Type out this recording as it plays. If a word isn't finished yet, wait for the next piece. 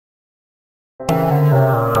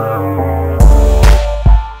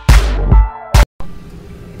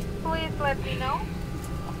Please let me know.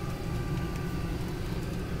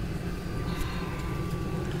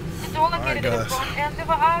 It's all located in the front end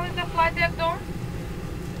of the flight deck door.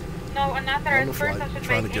 No unauthorized person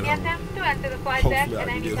should make any attempt to enter the flight deck at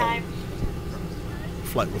any time.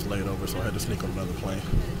 Flight was laid over, so I had to sneak on another plane.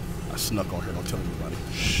 I snuck on here, don't tell anybody.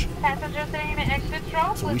 Shh. Passengers in the exit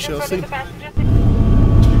row. So we shall see.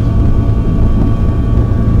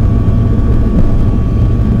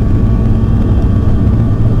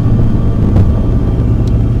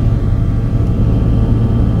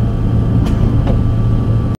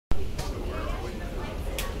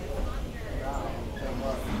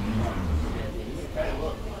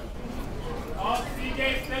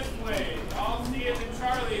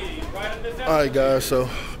 Alright guys, so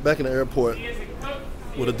back in the airport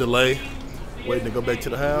with a delay, waiting to go back to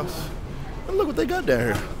the house. And look what they got down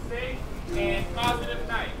here.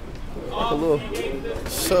 Like a little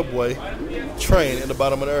subway train in the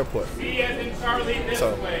bottom of the airport.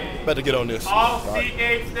 So, about to get on this. All seat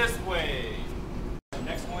gates this way.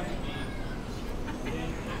 Next one.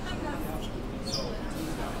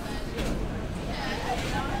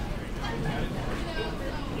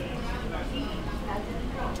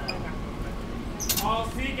 All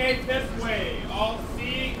seat gates this way. All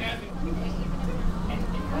seat and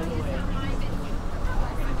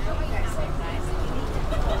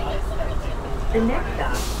the next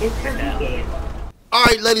stop is Turkey Gate. All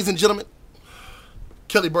right, ladies and gentlemen,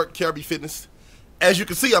 Kelly Burke, KRB Fitness. As you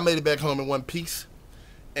can see, I made it back home in one piece,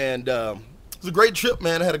 and it was a great trip,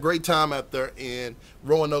 man. I had a great time out there in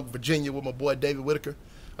Roanoke, Virginia, with my boy David Whitaker.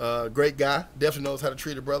 Great guy, definitely knows how to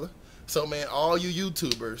treat a brother. So, man, all you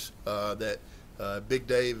YouTubers that Big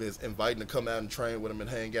Dave is inviting to come out and train with him and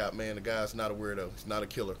hang out, man, the guy's not a weirdo. He's not a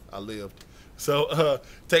killer. I lived. So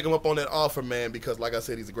take him up on that offer, man, because like I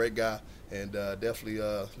said, he's a great guy and definitely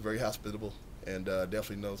very hospitable and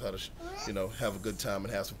definitely knows how to, you know, have a good time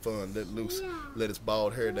and have some fun, let loose, let his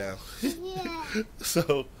bald hair down.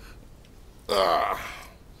 So,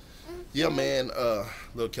 yeah, man,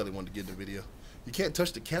 little Kelly wanted to get in the video. You can't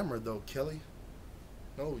touch the camera, though, Kelly.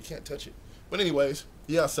 No, you can't touch it. But anyways,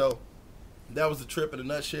 yeah, so that was the trip in a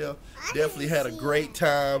nutshell. Definitely had a great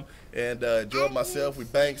time and enjoyed myself. We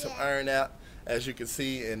banged some iron out, as you can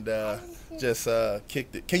see, and just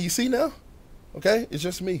kicked it. Can you see now? Okay, it's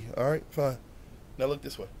just me. All right, fine. Now look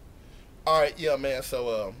this way. All right, yeah, man.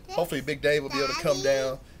 So hopefully Big Dave will be able to come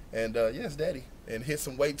down and yes, Daddy, and hit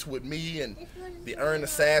some weights with me and the Iron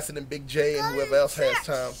Assassin and Big J and whoever else has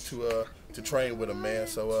time to train with him, man.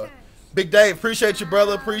 So Big Dave, appreciate you,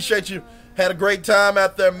 brother. Appreciate you. Had a great time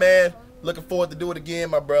out there, man. Looking forward to do it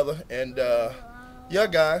again, my brother. And yeah,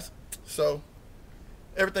 guys. So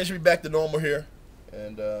everything should be back to normal here,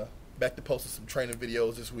 and back to posting some training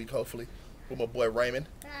videos this week, hopefully, with my boy Raymond.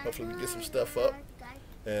 Hopefully we get some stuff up.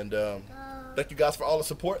 And thank you guys for all the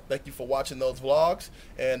support. Thank you for watching those vlogs,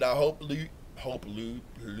 and I hope you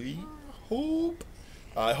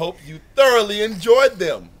thoroughly enjoyed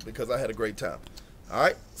them, because I had a great time. All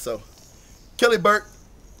right, so Kelly Burke,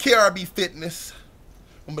 KRB Fitness.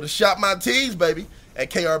 I'm gonna shop my tees, baby,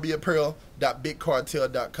 at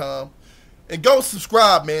krbapparel.bigcartel.com. And go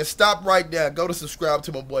subscribe, man. Stop right there. Go to subscribe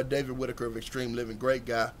to my boy David Whitaker of Extreme Living. Great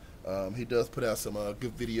guy. He does put out some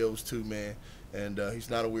good videos too, man. And he's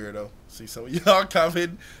not a weirdo. See some of y'all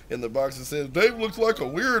commenting in the box and says, Dave looks like a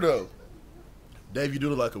weirdo. Dave, you do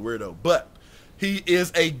look like a weirdo. But he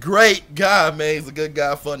is a great guy, man. He's a good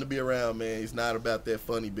guy, fun to be around, man. He's not about that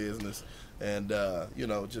funny business. And, you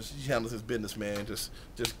know, just he handles his business, man. Just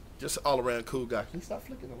all around cool guy. Can you stop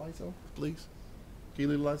flicking the lights on, please? Can you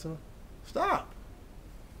leave the lights on? Stop.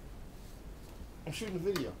 I'm shooting a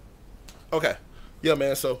video. Okay. Yeah,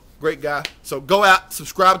 man. So, great guy. So, go out,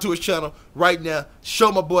 subscribe to his channel right now.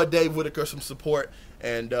 Show my boy Dave Whitaker some support.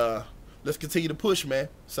 And let's continue to push, man.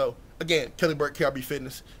 So, again, Kelly Burke, KRB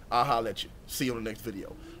Fitness. I'll holler at you. See you on the next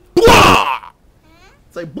video. Bwah!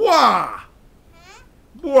 Say, bwah!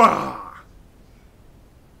 Bwah!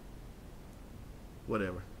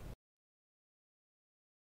 Whatever.